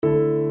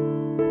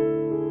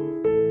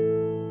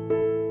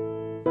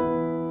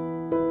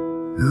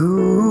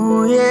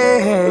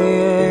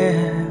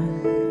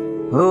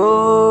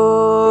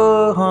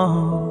Oh,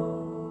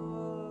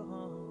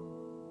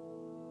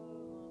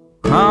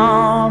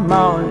 come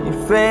on, you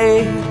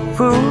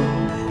faithful,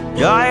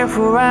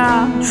 joyful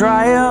and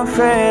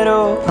triumphant.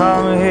 Oh,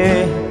 come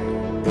here,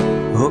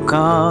 oh,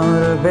 come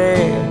to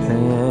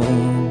Bethlehem.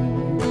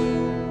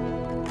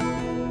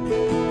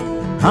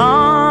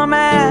 Come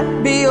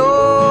and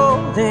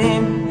behold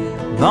him,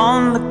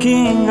 born the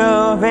King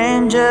of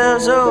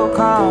angels. Oh,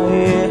 come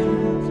here,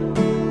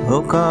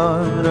 oh,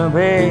 come to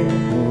Bethlehem.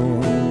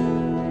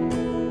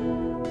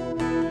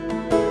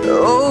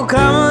 Oh,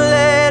 come,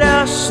 let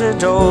us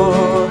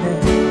adore him.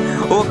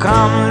 Oh,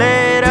 come,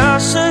 let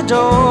us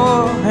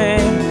adore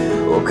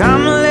him. Oh,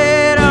 come,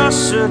 let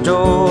us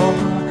adore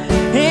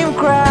him,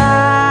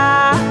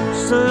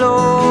 Christ the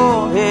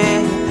Lord.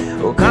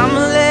 Oh, come,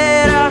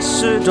 let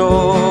us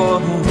adore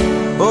him.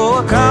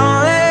 Oh,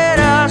 come, let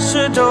us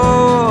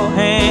adore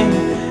him.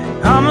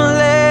 Come,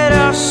 let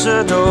us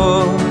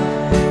adore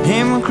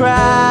him, Christ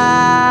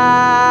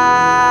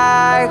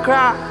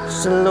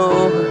the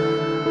Lord.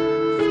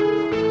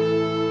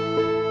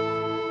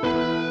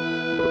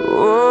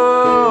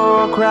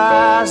 Oh,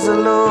 Christ the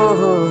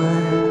Lord,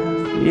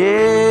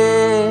 yeah.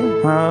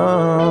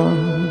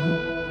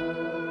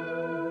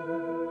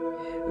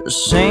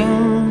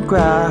 Sing,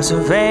 Christ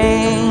of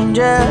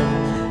angels,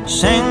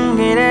 sing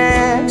it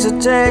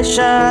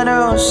exaltation,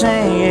 oh,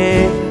 sing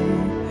it.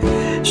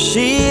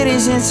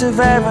 Cities into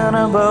heaven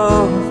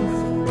above.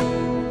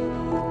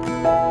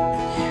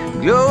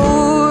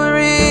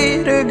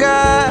 Glory to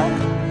God,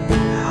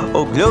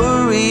 oh,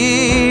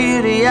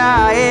 glory to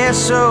Yahweh,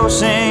 so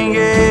sing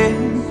it.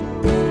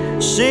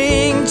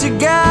 Sing to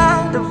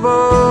God above.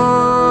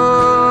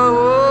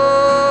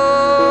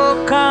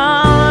 Oh,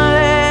 come,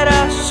 let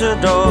us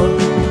adore.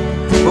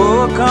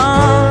 Oh,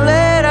 come,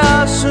 let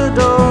us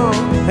adore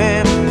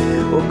him.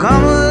 Oh,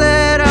 come,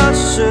 let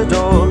us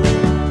adore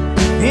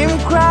him,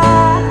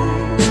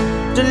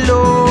 Christ the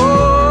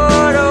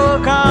Lord. Oh,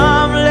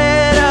 come,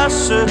 let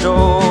us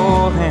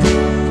adore him.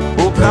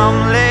 Oh,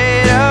 come,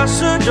 let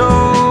us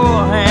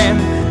adore him.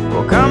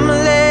 Oh, come,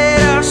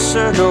 let us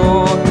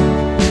adore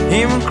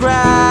him,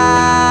 Christ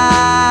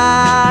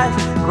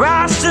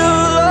the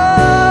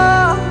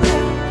Lord,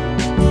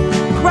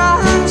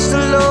 Christ the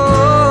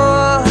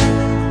Lord.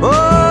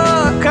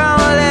 Oh,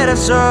 come, let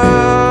us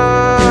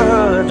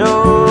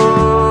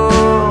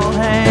adore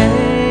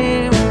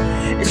him.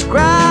 It's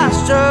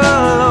Christ the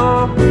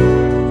Lord,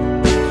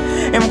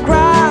 and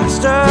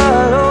Christ the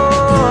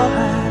Lord.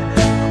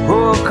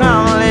 Oh,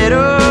 come, let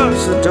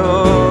us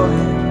adore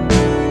him.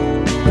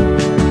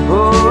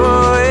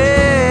 Oh,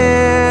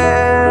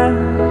 yeah.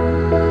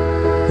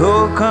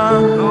 Oh,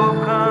 come,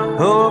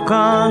 oh,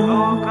 come,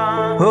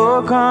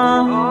 oh,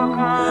 come,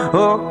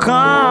 oh,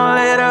 come,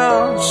 let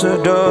us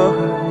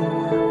adore.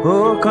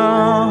 Oh,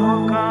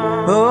 come,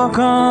 oh,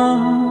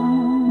 come.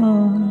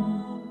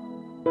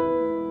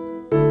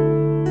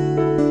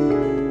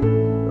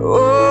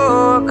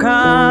 Oh,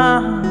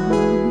 come,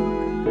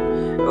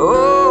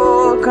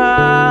 oh,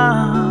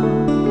 come.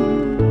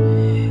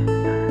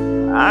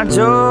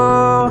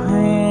 Adore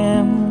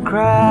him,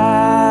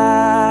 cry.